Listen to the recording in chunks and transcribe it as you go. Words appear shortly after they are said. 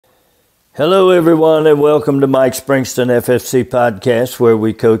Hello, everyone, and welcome to Mike Springston FFC Podcast, where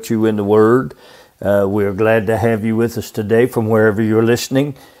we coach you in the Word. We're glad to have you with us today from wherever you're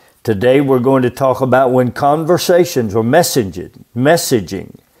listening. Today, we're going to talk about when conversations or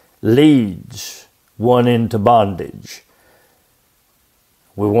messaging leads one into bondage.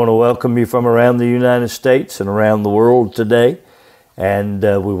 We want to welcome you from around the United States and around the world today. And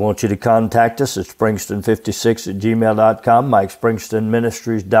we want you to contact us at springston56@gmail.com,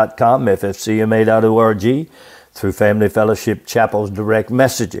 MikeSpringstonMinistries.com, ffcma.org, through Family Fellowship Chapel's direct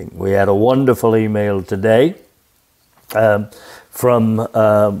messaging. We had a wonderful email today from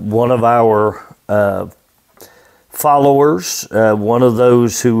one of our followers, one of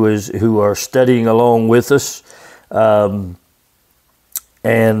those who are studying along with us and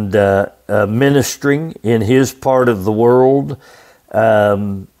ministering in his part of the world. I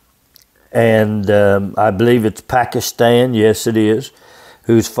believe it's Pakistan, yes it is,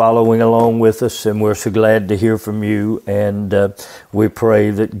 who's following along with us, and we're so glad to hear from you, and we pray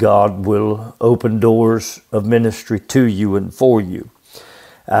that God will open doors of ministry to you and for you.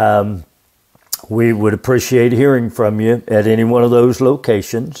 We would appreciate hearing from you at any one of those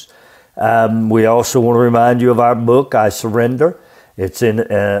locations. We also want to remind you of our book, I Surrender. It's in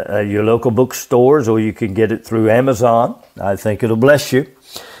your local bookstores, or you can get it through Amazon. I think it'll bless you.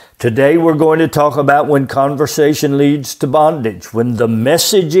 Today we're going to talk about when conversation leads to bondage, when the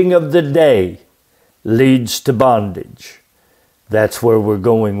messaging of the day leads to bondage. That's where we're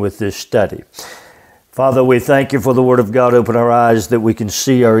going with this study. Father, we thank you for the Word of God. Open our eyes that we can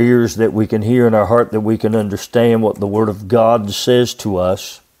see, our ears that we can hear, and our heart that we can understand what the Word of God says to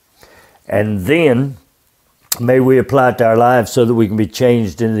us. And then may we apply it to our lives so that we can be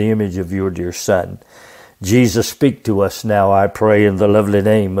changed in the image of your dear Son. Jesus, speak to us now, I pray, in the lovely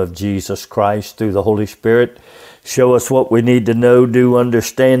name of Jesus Christ through the Holy Spirit. Show us what we need to know, do,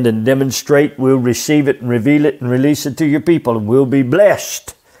 understand, and demonstrate. We'll receive it and reveal it and release it to your people, and we'll be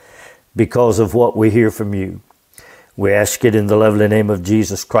blessed because of what we hear from you. We ask it in the lovely name of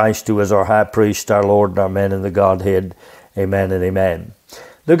Jesus Christ, who is our high priest, our Lord, and our man in the Godhead. Amen and amen.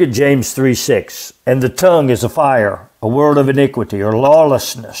 Look at James 3:6. And the tongue is a fire, a world of iniquity or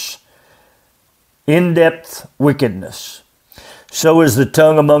lawlessness, in-depth wickedness. So is the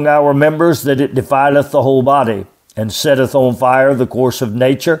tongue among our members, that it defileth the whole body, and setteth on fire the course of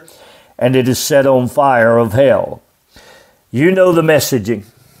nature, and it is set on fire of hell. You know the messaging,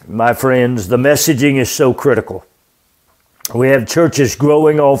 my friends. The messaging is so critical. We have churches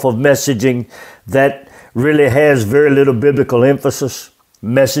growing off of messaging that really has very little biblical emphasis.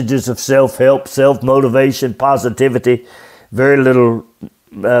 Messages of self-help, self-motivation, positivity, very little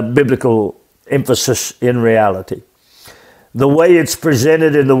biblical emphasis in reality. The way it's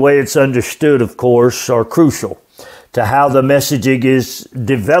presented and the way it's understood, of course, are crucial to how the messaging is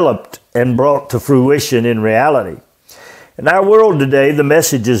developed and brought to fruition in reality. In our world today, the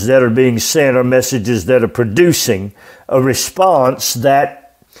messages that are being sent are messages that are producing a response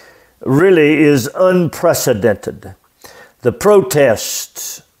that really is unprecedented. The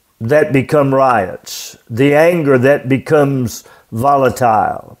protests that become riots, the anger that becomes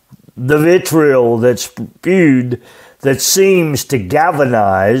volatile, the vitriol that's spewed that seems to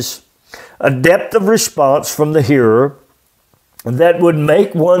galvanize a depth of response from the hearer that would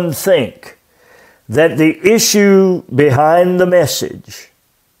make one think that the issue behind the message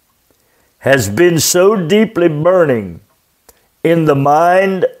has been so deeply burning in the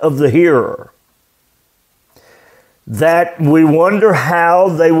mind of the hearer that we wonder how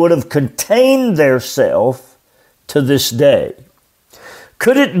they would have contained theirself to this day.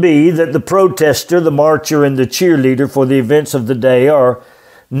 Could it be that the protester, the marcher, and the cheerleader for the events of the day are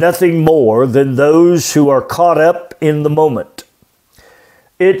nothing more than those who are caught up in the moment?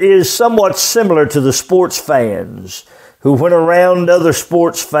 It is somewhat similar to the sports fans who, when around other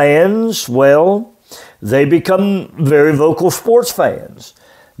sports fans, well, they become very vocal sports fans.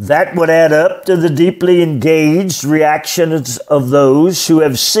 That would add up to the deeply engaged reactions of those who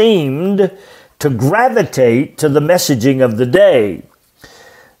have seemed to gravitate to the messaging of the day.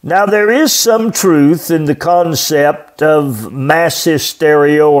 Now, there is some truth in the concept of mass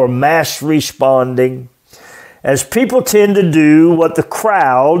hysteria or mass responding, as people tend to do what the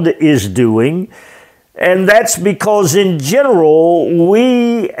crowd is doing, and that's because in general,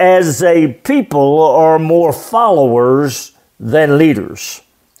 we as a people are more followers than leaders.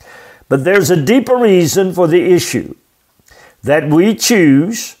 But there's a deeper reason for the issue that we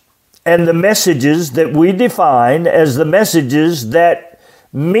choose and the messages that we define as the messages that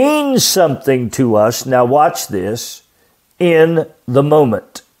mean something to us. Now watch this, in the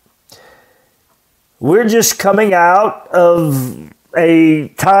moment. We're just coming out of a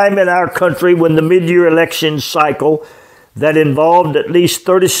time in our country when the mid-year election cycle that involved at least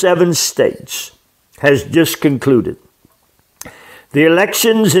 37 states has just concluded. The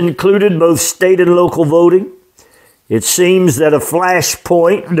elections included both state and local voting. It seems that a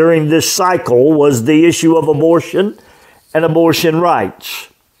flashpoint during this cycle was the issue of abortion and abortion rights.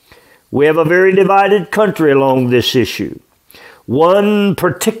 We have a very divided country along this issue. One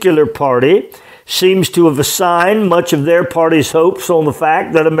particular party seems to have assigned much of their party's hopes on the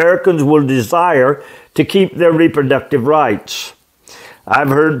fact that Americans will desire to keep their reproductive rights. I've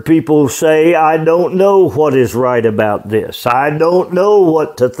heard people say, I don't know what is right about this. I don't know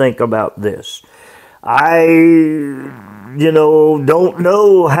what to think about this. I, don't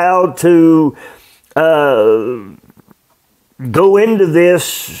know how to go into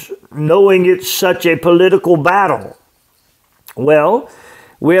this knowing it's such a political battle. Well,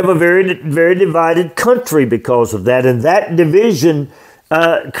 we have a very, very divided country because of that, and that division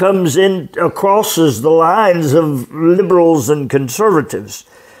crosses the lines of liberals and conservatives.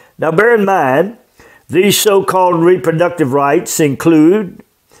 Now, bear in mind, these so-called reproductive rights include,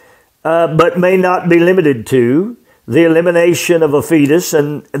 but may not be limited to, the elimination of a fetus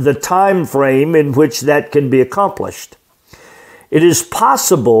and the time frame in which that can be accomplished. It is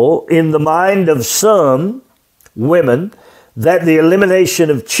possible in the mind of some women that the elimination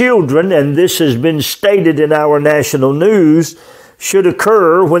of children, and this has been stated in our national news, should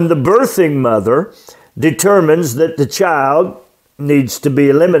occur when the birthing mother determines that the child needs to be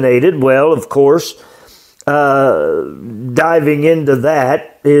eliminated. Well, of course, diving into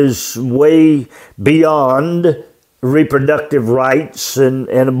that is way beyond reproductive rights and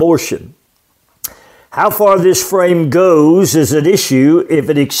abortion. How far this frame goes is at issue if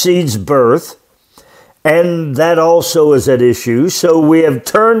it exceeds birth, and that also is at issue. So we have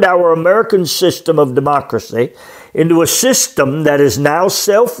turned our American system of democracy into a system that is now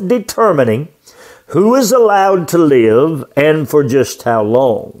self-determining who is allowed to live and for just how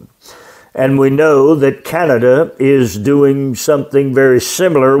long. And we know that Canada is doing something very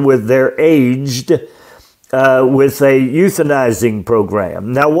similar with their aged, with a euthanizing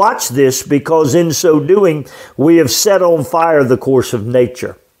program. Now watch this, because in so doing, we have set on fire the course of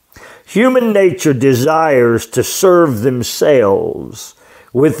nature. Human nature desires to serve themselves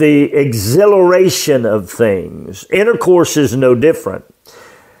with the exhilaration of things. Intercourse is no different.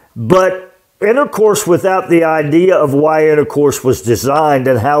 But intercourse without the idea of why intercourse was designed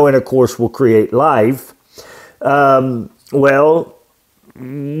and how intercourse will create life, we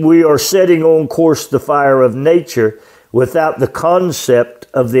are setting on course the fire of nature without the concept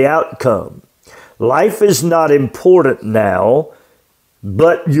of the outcome. Life is not important now,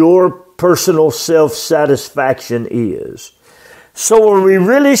 but your personal self-satisfaction is. So are we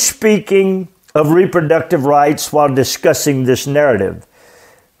really speaking of reproductive rights while discussing this narrative?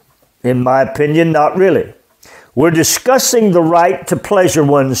 In my opinion, not really. We're discussing the right to pleasure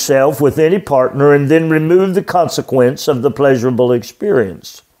oneself with any partner and then remove the consequence of the pleasurable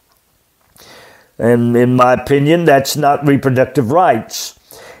experience. And in my opinion, that's not reproductive rights.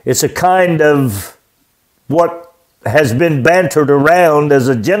 It's a kind of what has been bantered around as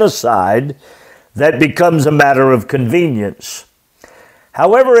a genocide that becomes a matter of convenience.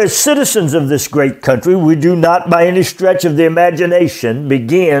 However, as citizens of this great country, we do not by any stretch of the imagination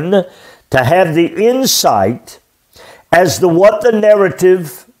begin to have the insight as to what the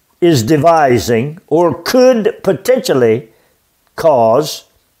narrative is devising or could potentially cause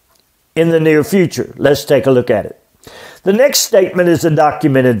in the near future. Let's take a look at it. The next statement is a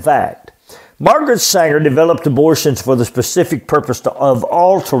documented fact. Margaret Sanger developed abortions for the specific purpose of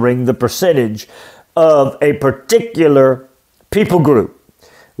altering the percentage of a particular people group.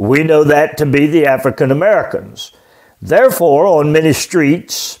 We know that to be the African Americans. Therefore, on many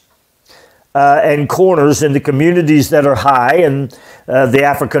streets and corners in the communities that are high in the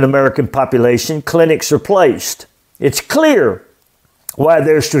African American population, clinics are placed. It's clear why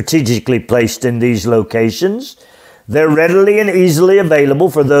they're strategically placed in these locations. They're readily and easily available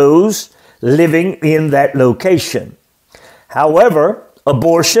for those living in that location. However,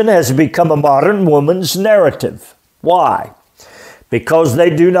 abortion has become a modern woman's narrative. Why? Because they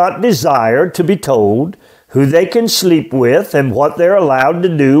do not desire to be told who they can sleep with and what they're allowed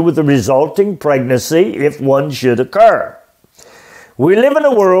to do with the resulting pregnancy if one should occur. We live in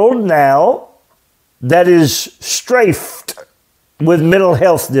a world now that is strafed with mental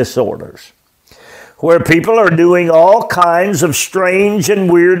health disorders, where people are doing all kinds of strange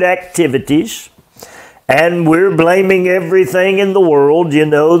and weird activities, and we're blaming everything in the world,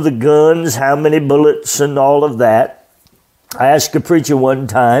 the guns, how many bullets, and all of that. I asked a preacher one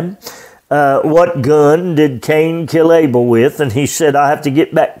time, what gun did Cain kill Abel with? And he said, I have to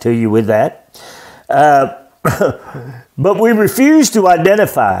get back to you with that. But we refuse to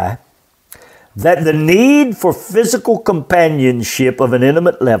identify that the need for physical companionship of an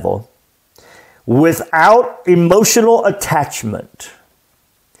intimate level without emotional attachment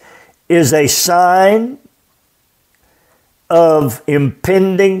is a sign of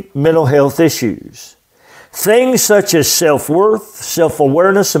impending mental health issues. Things such as self-worth,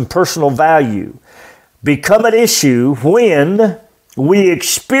 self-awareness, and personal value become an issue when we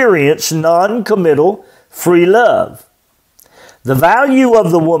experience non-committal free love. The value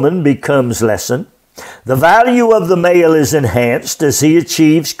of the woman becomes lessened. The value of the male is enhanced as he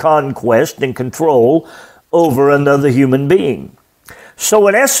achieves conquest and control over another human being. So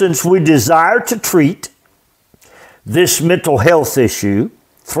in essence, we desire to treat this mental health issue,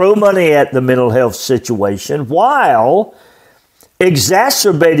 throw money at the mental health situation, while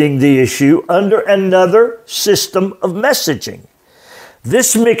exacerbating the issue under another system of messaging.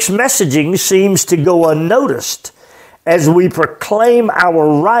 This mixed messaging seems to go unnoticed as we proclaim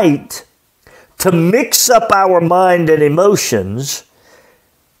our right to mix up our mind and emotions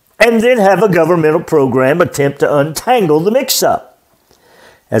and then have a governmental program attempt to untangle the mix-up.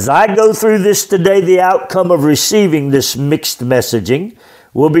 As I go through this today, the outcome of receiving this mixed messaging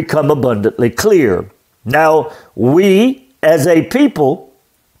will become abundantly clear. Now, we as a people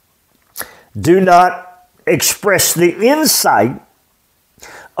do not express the insight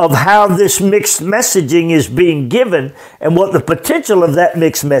of how this mixed messaging is being given and what the potential of that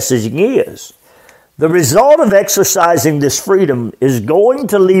mixed messaging is. The result of exercising this freedom is going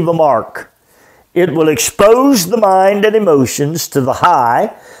to leave a mark. It will expose the mind and emotions to the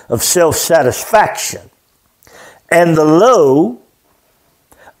high of self-satisfaction and the low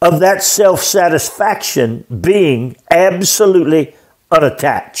of that self-satisfaction being absolutely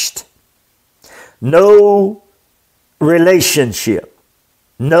unattached. No relationship,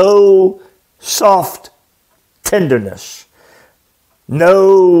 no soft tenderness,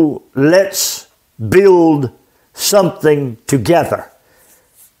 no let's build something together.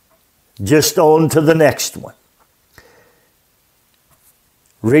 Just on to the next one.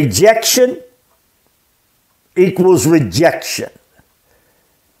 Rejection equals rejection.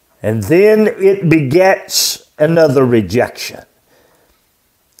 And then it begets another rejection.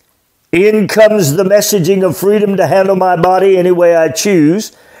 In comes the messaging of freedom to handle my body any way I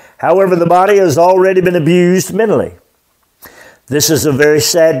choose. However, the body has already been abused mentally. This is a very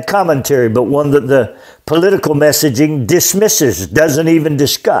sad commentary, but one that the political messaging dismisses, doesn't even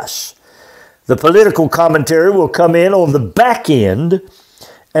discuss. The political commentary will come in on the back end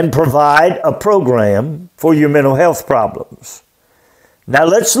and provide a program for your mental health problems. Now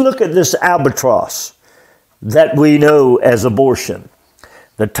let's look at this albatross that we know as abortion.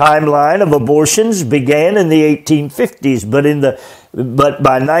 The timeline of abortions began in the 1850s, but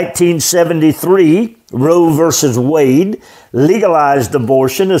by 1973, Roe versus Wade legalized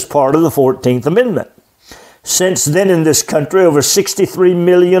abortion as part of the 14th Amendment. Since then in this country, over 63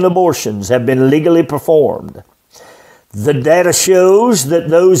 million abortions have been legally performed. The data shows that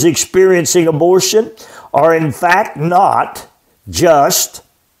those experiencing abortion are in fact not just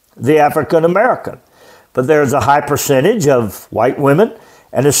the African American, but there's a high percentage of white women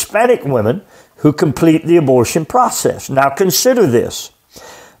and Hispanic women who complete the abortion process. Now consider this.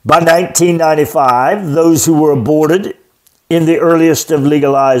 By 1995, those who were aborted in the earliest of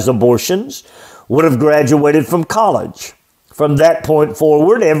legalized abortions would have graduated from college. From that point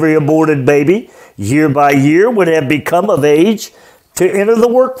forward, every aborted baby, year by year, would have become of age to enter the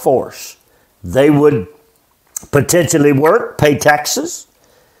workforce. They would potentially work, pay taxes,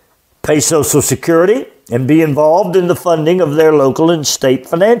 pay Social Security, and be involved in the funding of their local and state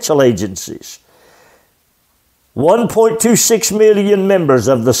financial agencies. 1.26 million members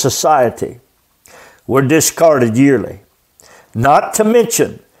of the society were discarded yearly. Not to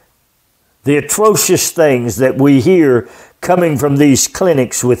mention the atrocious things that we hear coming from these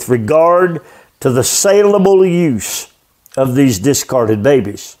clinics with regard to the saleable use of these discarded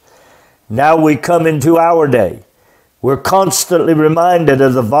babies. Now we come into our day. We're constantly reminded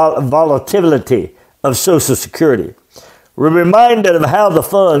of the volatility of Social Security. We're reminded of how the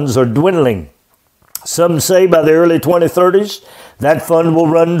funds are dwindling. Some say by the early 2030s, that fund will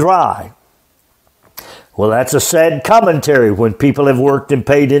run dry. Well, that's a sad commentary when people have worked and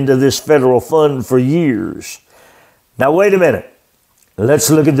paid into this federal fund for years. Now, wait a minute. Let's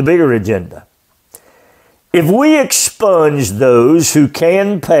look at the bigger agenda. If we expunge those who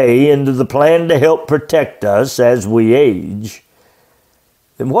can pay into the plan to help protect us as we age,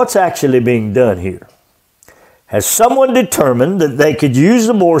 then what's actually being done here? Has someone determined that they could use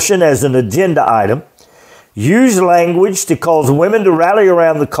abortion as an agenda item, use language to cause women to rally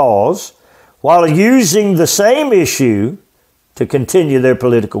around the cause, while using the same issue to continue their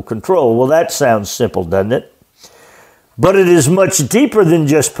political control? Well, that sounds simple, doesn't it? But it is much deeper than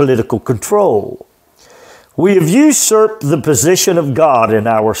just political control. We have usurped the position of God in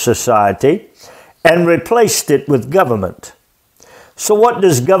our society and replaced it with government. So what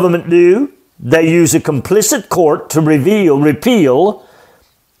does government do? They use a complicit court to repeal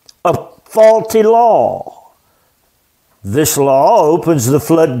a faulty law. This law opens the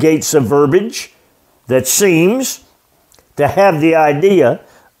floodgates of verbiage that seems to have the idea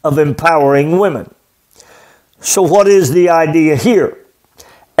of empowering women. So what is the idea here?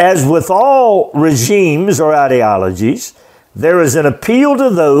 As with all regimes or ideologies, there is an appeal to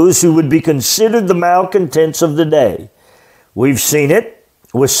those who would be considered the malcontents of the day. We've seen it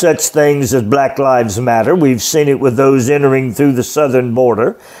with such things as Black Lives Matter. We've seen it with those entering through the southern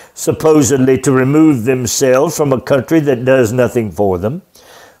border, supposedly to remove themselves from a country that does nothing for them.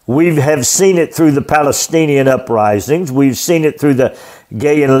 We have seen it through the Palestinian uprisings. We've seen it through the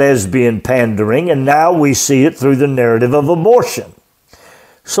gay and lesbian pandering, and now we see it through the narrative of abortion.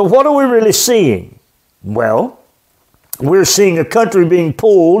 So what are we really seeing? Well, we're seeing a country being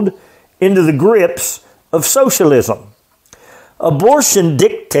pulled into the grips of socialism. Abortion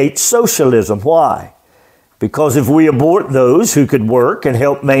dictates socialism. Why? Because if we abort those who could work and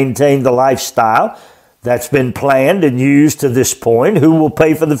help maintain the lifestyle that's been planned and used to this point, who will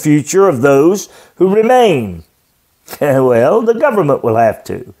pay for the future of those who remain? Well, the government will have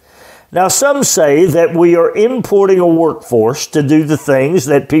to. Now, some say that we are importing a workforce to do the things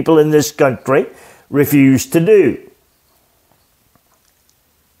that people in this country refuse to do.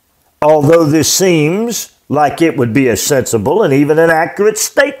 Although this seems like it would be a sensible and even an accurate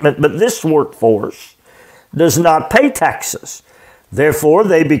statement, but this workforce does not pay taxes. Therefore,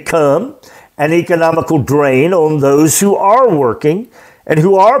 they become an economical drain on those who are working and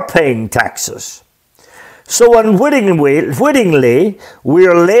who are paying taxes. So unwittingly, we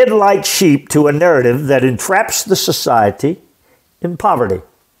are led like sheep to a narrative that entraps the society in poverty.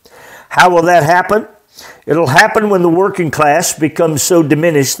 How will that happen? It'll happen when the working class becomes so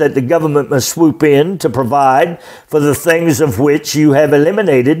diminished that the government must swoop in to provide for the things of which you have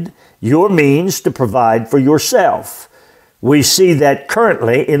eliminated your means to provide for yourself. We see that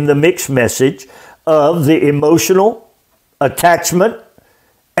currently in the mixed message of the emotional attachment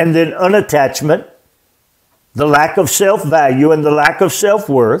and then unattachment, the lack of self-value and the lack of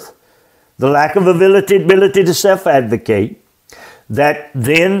self-worth, the lack of ability to self-advocate, that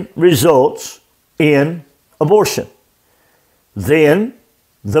then results in abortion. Then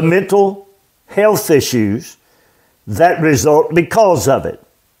the mental health issues that result because of it.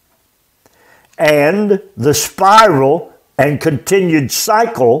 And the spiral and continued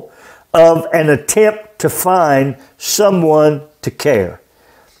cycle of an attempt to find someone to care.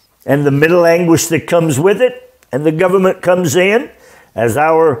 And the mental anguish that comes with it, and the government comes in, as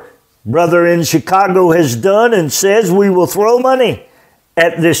our brother in Chicago has done, and says we will throw money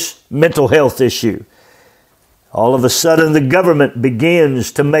at this mental health issue. All of a sudden, the government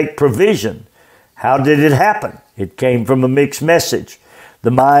begins to make provision. How did it happen? It came from a mixed message.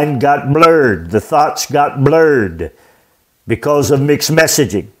 The mind got blurred. The thoughts got blurred because of mixed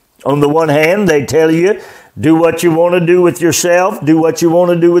messaging. On the one hand, they tell you, do what you want to do with yourself, do what you want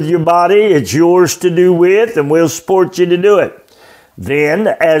to do with your body, it's yours to do with, and we'll support you to do it. Then,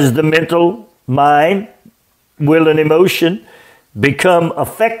 as the mental, mind, will, and emotion become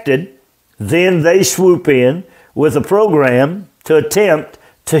affected, then they swoop in with a program to attempt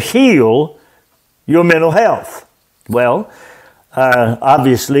to heal your mental health. Well,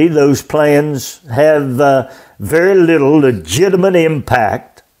 obviously, those plans have very little legitimate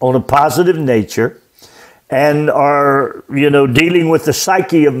impact on a positive nature, and are, dealing with the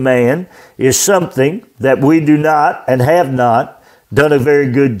psyche of man is something that we do not and have not done a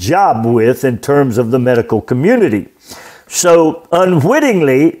very good job with in terms of the medical community. So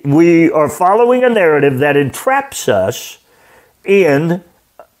unwittingly, we are following a narrative that entraps us in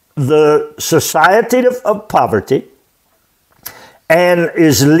the society of poverty and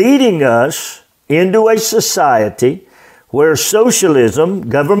is leading us into a society where socialism,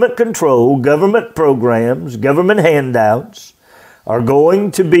 government control, government programs, government handouts are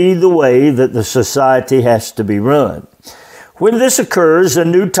going to be the way that the society has to be run. When this occurs, a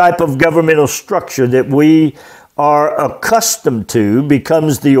new type of governmental structure that we are accustomed to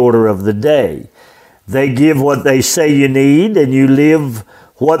becomes the order of the day. They give what they say you need, and you live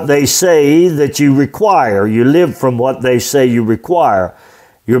what they say that you require. You live from what they say you require.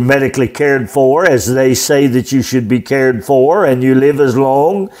 You're medically cared for as they say that you should be cared for, and you live as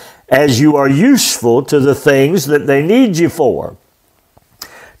long as you are useful to the things that they need you for.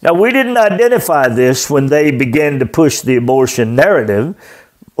 Now, we didn't identify this when they began to push the abortion narrative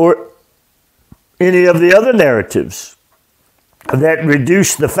or any of the other narratives that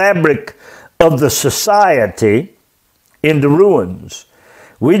reduced the fabric of the society into ruins.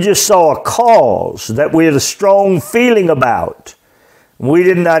 We just saw a cause that we had a strong feeling about. We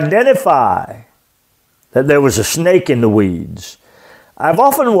didn't identify that there was a snake in the weeds. I've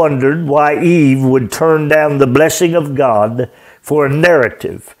often wondered why Eve would turn down the blessing of God for a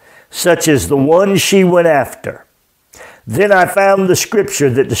narrative such as the one she went after. Then I found the scripture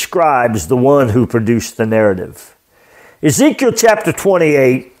that describes the one who produced the narrative. Ezekiel chapter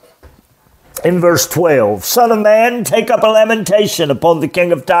 28 in verse 12, Son of man, take up a lamentation upon the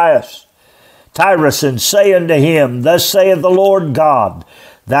king of Tyrus, and say unto him, Thus saith the Lord God,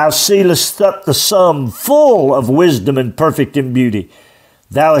 Thou sealest up the sum full of wisdom and perfect in beauty.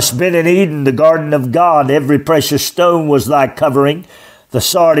 Thou hast been in Eden, the garden of God. Every precious stone was thy covering, the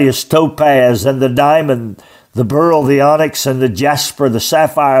sardius, topaz, and the diamond, the beryl, the onyx, and the jasper, the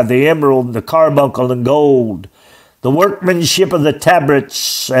sapphire, the emerald, and the carbuncle, and gold. The workmanship of the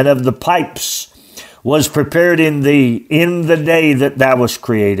tabrets and of the pipes was prepared in thee in the day that thou wast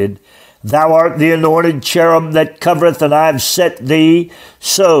created. Thou art the anointed cherub that covereth, and I have set thee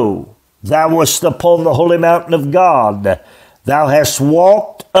so. Thou wast upon the holy mountain of God. Thou hast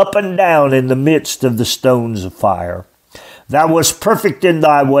walked up and down in the midst of the stones of fire. Thou wast perfect in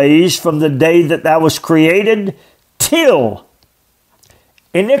thy ways from the day that thou wast created till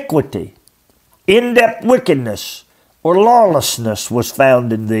iniquity, in-depth wickedness, or lawlessness was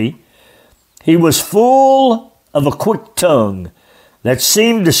found in thee. He was full of a quick tongue that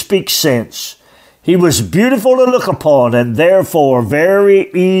seemed to speak sense. He was beautiful to look upon and therefore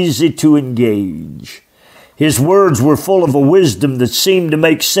very easy to engage. His words were full of a wisdom that seemed to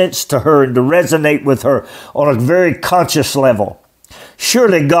make sense to her and to resonate with her on a very conscious level.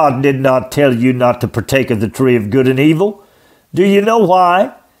 Surely God did not tell you not to partake of the tree of good and evil. Do you know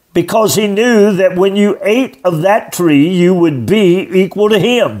why? Because he knew that when you ate of that tree, you would be equal to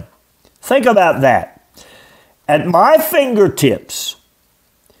him. Think about that. At my fingertips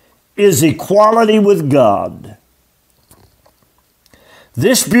is equality with God.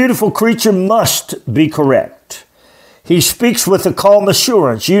 This beautiful creature must be correct. He speaks with a calm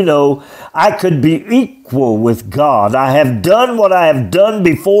assurance. You know, I could be equal with God. I have done what I have done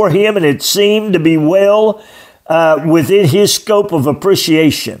before him, and it seemed to be well within his scope of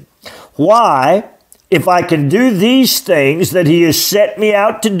appreciation. Why, if I can do these things that he has set me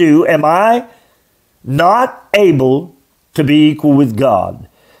out to do, am I not able to be equal with God?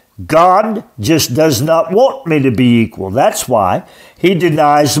 God just does not want me to be equal. That's why he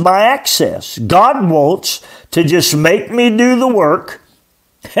denies my access. God wants to just make me do the work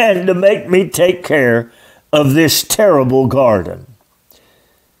and to make me take care of this terrible garden.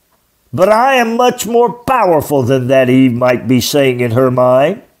 But I am much more powerful than that, Eve might be saying in her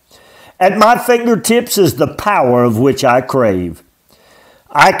mind. At my fingertips is the power of which I crave.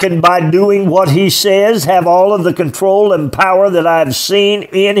 I can, by doing what he says, have all of the control and power that I have seen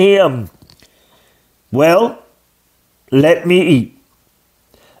in him. Well, let me eat.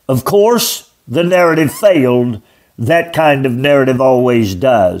 Of course, the narrative failed. That kind of narrative always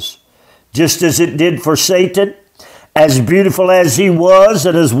does. Just as it did for Satan, as beautiful as he was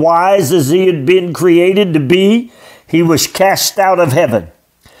and as wise as he had been created to be, he was cast out of heaven.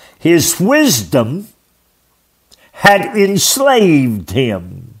 His wisdom had enslaved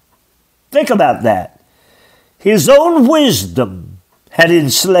him. Think about that. His own wisdom had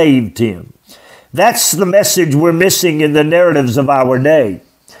enslaved him. That's the message we're missing in the narratives of our day.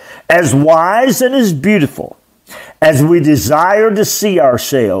 As wise and as beautiful as we desire to see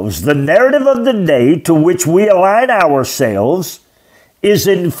ourselves, the narrative of the day to which we align ourselves is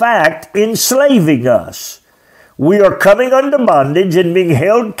in fact enslaving us. We are coming under bondage and being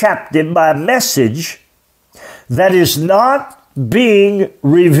held captive by a message that is not being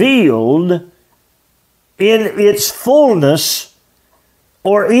revealed in its fullness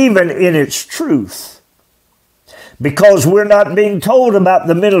or even in its truth. Because we're not being told about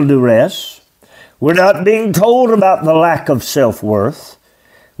the mental duress. We're not being told about the lack of self-worth.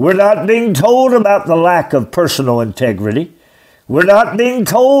 We're not being told about the lack of personal integrity. We're not being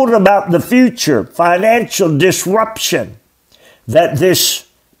told about the future financial disruption that this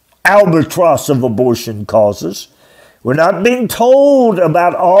albatross of abortion causes. We're not being told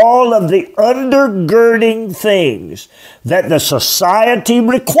about all of the undergirding things that the society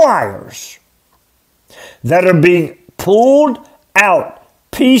requires that are being pulled out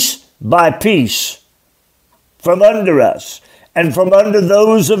piece by piece from under us and from under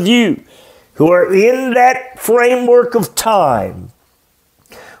those of you who are in that framework of time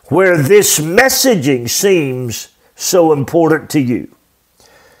where this messaging seems so important to you.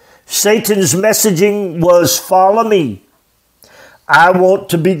 Satan's messaging was, follow me. I want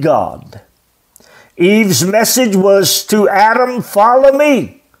to be God. Eve's message was to Adam, follow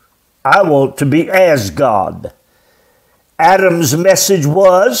me. I want to be as God. Adam's message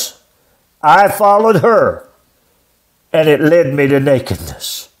was, I followed her, and it led me to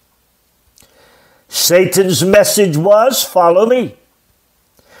nakedness. Satan's message was, follow me.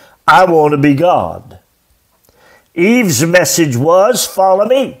 I want to be God. Eve's message was, follow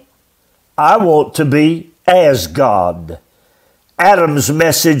me. I want to be as God. Adam's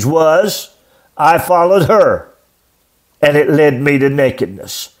message was, I followed her, and it led me to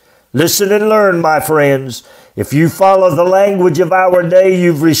nakedness. Listen and learn, my friends. If you follow the language of our day,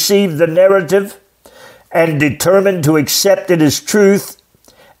 you've received the narrative and determined to accept it as truth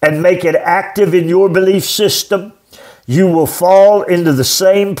and make it active in your belief system, you will fall into the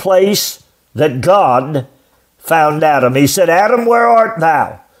same place that God found Adam. He said, Adam, where art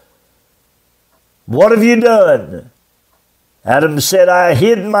thou? What have you done? Adam said, I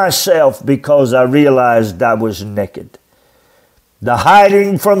hid myself because I realized I was naked. The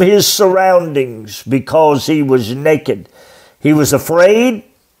hiding from his surroundings because he was naked. He was afraid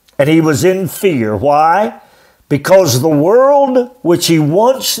and he was in fear. Why? Because the world which he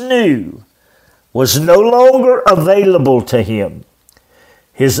once knew was no longer available to him.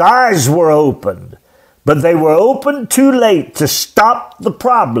 His eyes were opened, but they were opened too late to stop the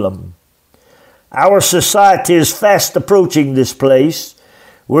problem. Our society is fast approaching this place.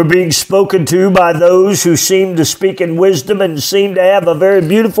 We're being spoken to by those who seem to speak in wisdom and seem to have a very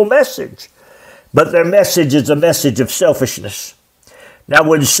beautiful message. But their message is a message of selfishness. Now,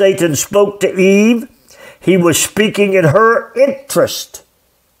 when Satan spoke to Eve, he was speaking in her interest,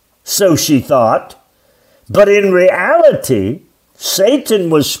 so she thought. But in reality, Satan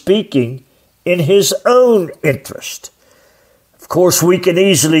was speaking in his own interest. Of course, we can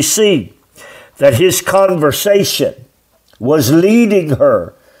easily see that his conversation was leading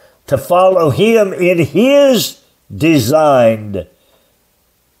her to follow him in his designed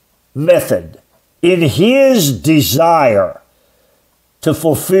method, in his desire to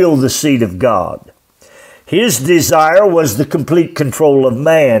fulfill the seed of God. His desire was the complete control of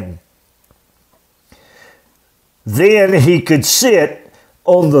man. Then he could sit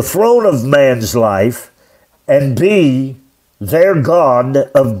on the throne of man's life and be their God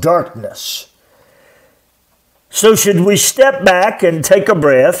of darkness. So should we step back and take a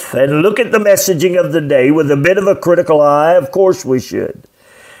breath and look at the messaging of the day with a bit of a critical eye? Of course we should.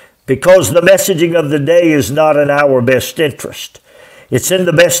 Because the messaging of the day is not in our best interest. It's in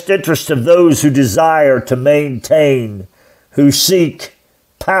the best interest of those who desire to maintain, who seek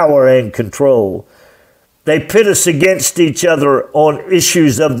power and control. They pit us against each other on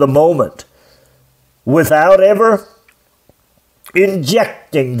issues of the moment without ever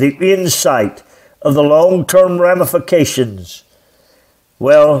injecting the insight of the long-term ramifications.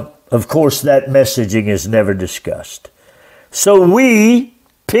 Well, of course, that messaging is never discussed. So we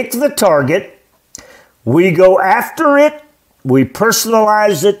pick the target, we go after it, we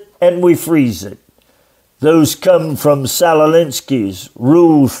personalize it, and we freeze it. Those come from Salinsky's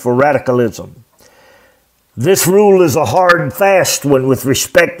Rules for Radicalism. This rule is a hard and fast one with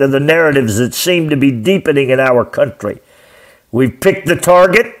respect to the narratives that seem to be deepening in our country. We've picked the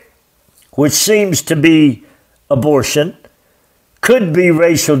target, which seems to be abortion, could be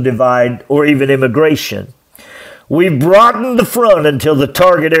racial divide, or even immigration. We've broadened the front until the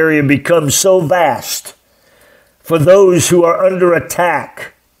target area becomes so vast for those who are under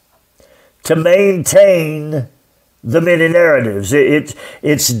attack to maintain the many narratives.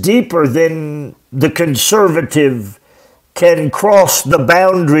 It's deeper than the conservative can cross the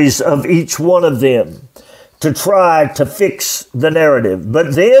boundaries of each one of them to try to fix the narrative.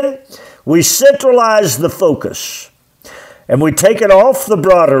 But then we centralize the focus and we take it off the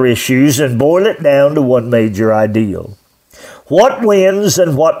broader issues and boil it down to one major ideal. What wins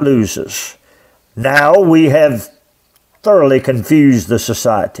and what loses? Now we have thoroughly confused the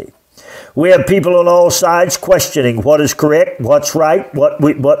society. We have people on all sides questioning what is correct, what's right,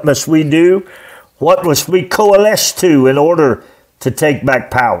 what must we do, what must we coalesce to in order to take back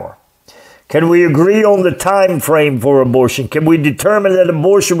power. Can we agree on the time frame for abortion? Can we determine that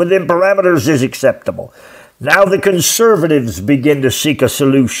abortion within parameters is acceptable? Now the conservatives begin to seek a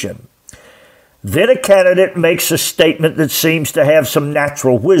solution. Then a candidate makes a statement that seems to have some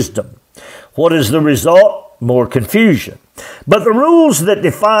natural wisdom. What is the result? More confusion. But the rules that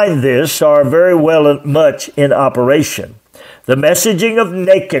define this are very well much in operation. The messaging of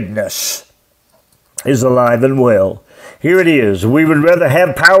nakedness is alive and well. Here it is. We would rather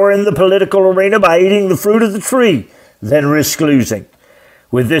have power in the political arena by eating the fruit of the tree than risk losing.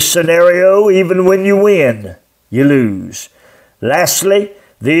 With this scenario, even when you win, you lose. Lastly,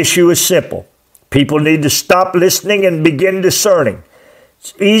 the issue is simple. People need to stop listening and begin discerning.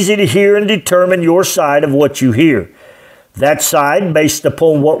 It's easy to hear and determine your side of what you hear. That side, based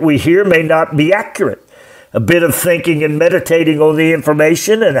upon what we hear, may not be accurate. A bit of thinking and meditating on the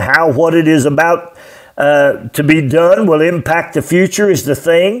information and how what it is about to be done will impact the future is the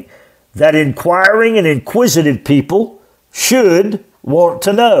thing that inquiring and inquisitive people should want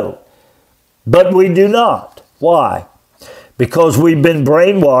to know. But we do not. Why? Because we've been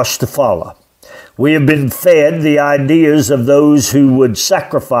brainwashed to follow. We have been fed the ideas of those who would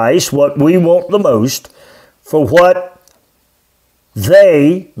sacrifice what we want the most for what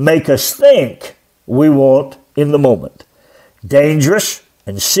they make us think we want in the moment. Dangerous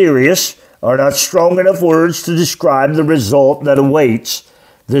and serious are not strong enough words to describe the result that awaits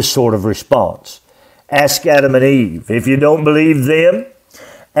this sort of response. Ask Adam and Eve. If you don't believe them,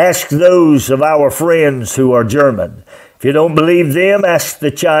 ask those of our friends who are German. If you don't believe them, ask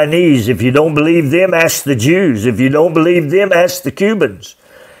the Chinese. If you don't believe them, ask the Jews. If you don't believe them, ask the Cubans.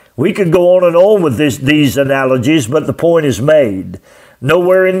 We could go on and on with these analogies, but the point is made.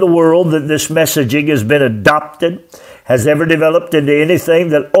 Nowhere in the world that this messaging has been adopted has ever developed into anything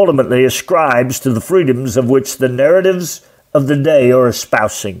that ultimately ascribes to the freedoms of which the narratives of the day are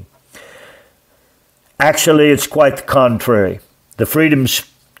espousing. Actually, it's quite the contrary. The freedoms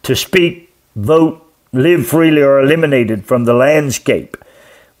to speak, vote, live freely are eliminated from the landscape.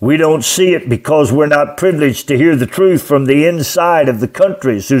 We don't see it because we're not privileged to hear the truth from the inside of the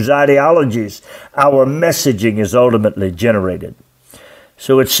countries whose ideologies our messaging is ultimately generated.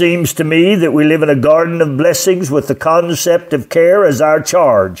 So it seems to me that we live in a garden of blessings with the concept of care as our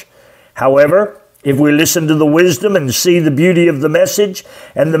charge. However, if we listen to the wisdom and see the beauty of the message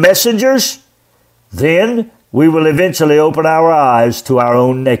and the messengers, then we will eventually open our eyes to our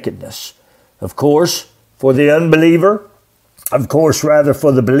own nakedness. Of course, for the unbeliever, for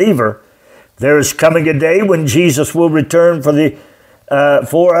the believer, there is coming a day when Jesus will return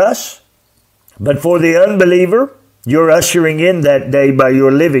for us. But for the unbeliever, you're ushering in that day by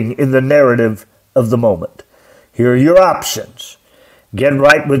your living in the narrative of the moment. Here are your options. Get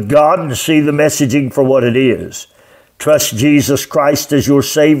right with God and see the messaging for what it is. Trust Jesus Christ as your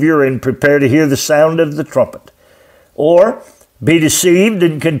Savior and prepare to hear the sound of the trumpet. Or be deceived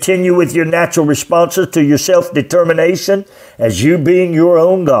and continue with your natural responses to your self-determination as you being your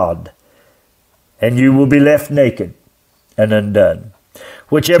own God. And you will be left naked and undone.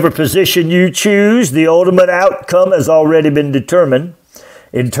 Whichever position you choose, the ultimate outcome has already been determined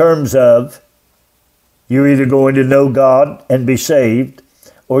in terms of you're either going to know God and be saved,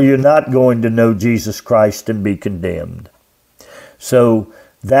 or you're not going to know Jesus Christ and be condemned. So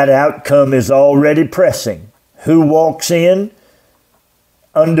that outcome is already pressing. Who walks in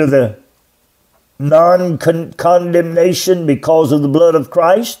under the non-condemnation because of the blood of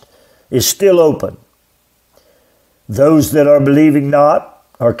Christ is still open. Those that are believing not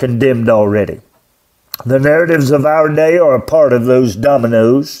are condemned already. The narratives of our day are a part of those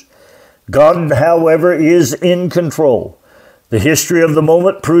dominoes. God, however, is in control. The history of the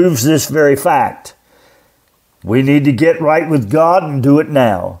moment proves this very fact. We need to get right with God and do it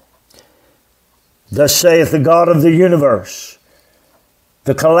now. Thus saith the God of the universe,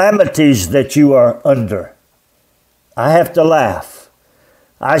 the calamities that you are under, I have to laugh.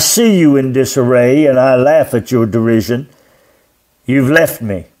 I see you in disarray, and I laugh at your derision. You've left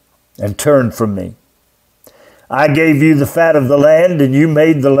me and turned from me. I gave you the fat of the land, and you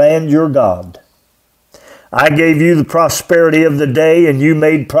made the land your God. I gave you the prosperity of the day, and you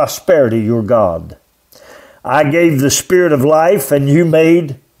made prosperity your God. I gave the spirit of life, and you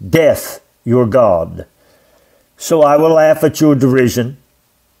made death your God. So I will laugh at your derision.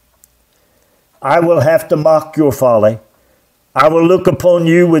 I will have to mock your folly. I will look upon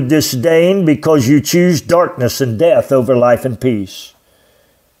you with disdain because you choose darkness and death over life and peace.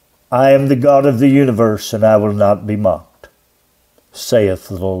 I am the God of the universe, and I will not be mocked, saith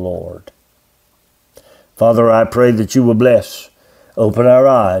the Lord. Father, I pray that you will bless, open our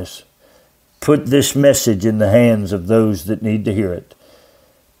eyes, put this message in the hands of those that need to hear it.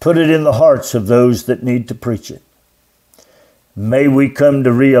 Put it in the hearts of those that need to preach it. May we come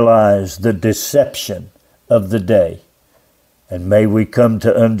to realize the deception of the day. And may we come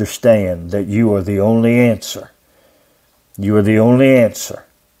to understand that you are the only answer. You are the only answer.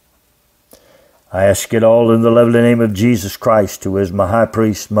 I ask it all in the lovely name of Jesus Christ, who is my high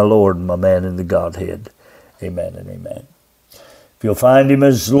priest, my Lord, my man in the Godhead. Amen and amen. If you'll find him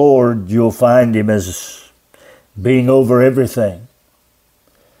as Lord, you'll find him as being over everything.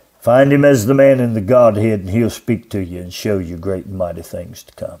 Find him as the man in the Godhead, and he'll speak to you and show you great and mighty things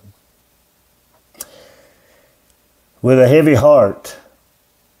to come. With a heavy heart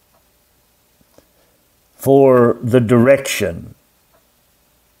for the direction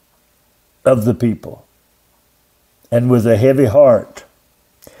of the people, and with a heavy heart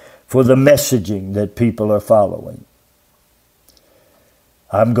for the messaging that people are following,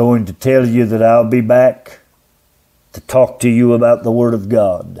 I'm going to tell you that I'll be back to talk to you about the Word of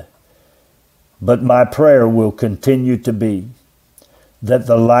God. But my prayer will continue to be that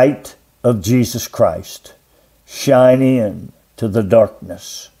the light of Jesus Christ shine in to the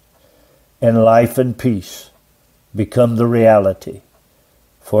darkness, and life and peace become the reality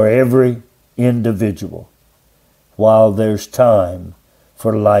for every individual, while there's time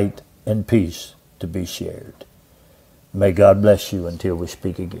for light and peace to be shared. May God bless you until we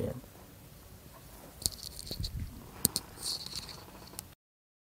speak again.